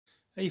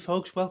Hey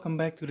folks, welcome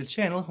back to the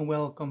channel and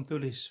welcome to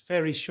this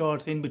very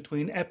short in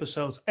between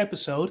episodes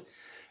episode.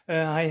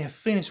 I have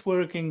finished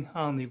working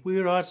on the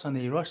wheel arch, on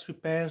the rust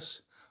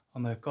repairs,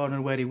 on the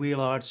corner where the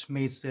wheel arch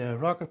meets the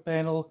rocker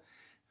panel.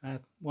 I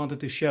wanted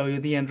to show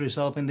you the end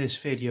result in this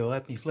video.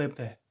 Let me flip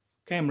the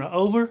camera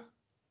over.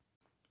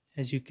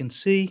 As you can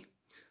see,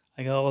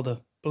 I got all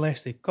the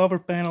plastic cover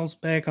panels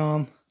back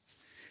on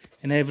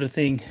and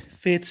everything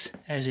fits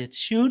as it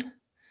should.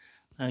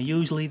 Now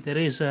usually there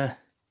is a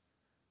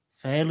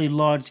fairly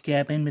large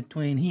gap in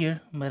between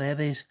here, but that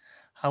is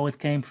how it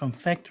came from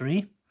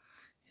factory.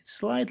 It's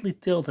slightly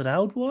tilted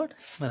outward,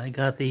 but I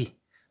got the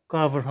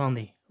cover on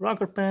the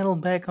rocker panel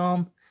back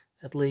on,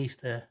 at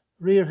least the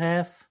rear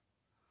half.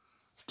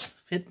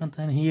 Fitment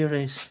in here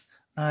is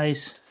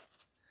nice.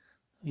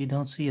 You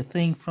don't see a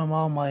thing from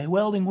all my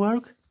welding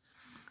work.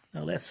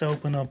 Now let's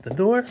open up the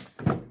door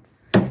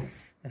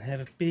and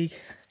have a peek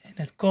in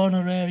that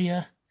corner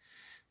area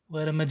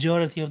where the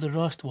majority of the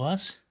rust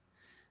was.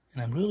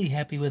 And I'm really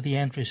happy with the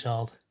end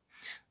result.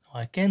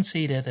 Now I can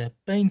see that the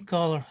paint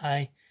color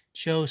I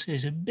chose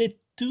is a bit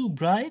too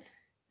bright.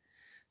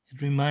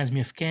 It reminds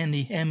me of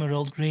candy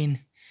emerald green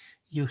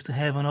used to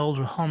have on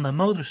older Honda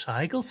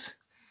motorcycles.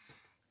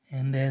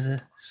 And there's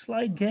a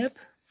slight gap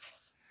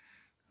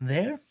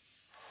there.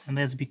 And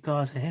that's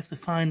because I have to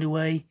find a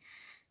way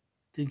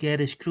to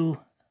get a screw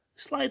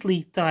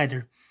slightly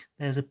tighter.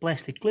 There's a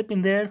plastic clip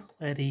in there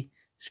where the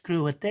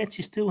screw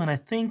attaches to, and I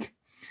think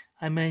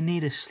I may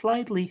need a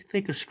slightly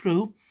thicker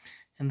screw,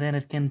 and then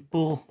it can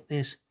pull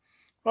this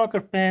rocker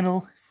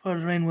panel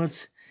further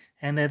inwards,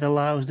 and that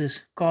allows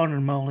this corner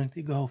molding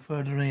to go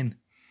further in.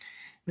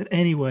 But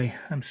anyway,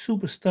 I'm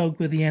super stoked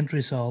with the end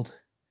result.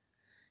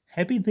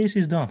 Happy this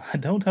is done. I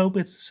don't hope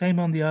it's the same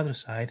on the other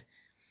side.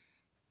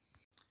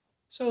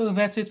 So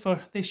that's it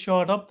for this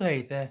short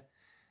update.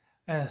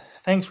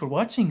 Thanks for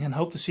watching and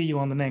hope to see you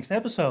on the next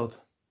episode.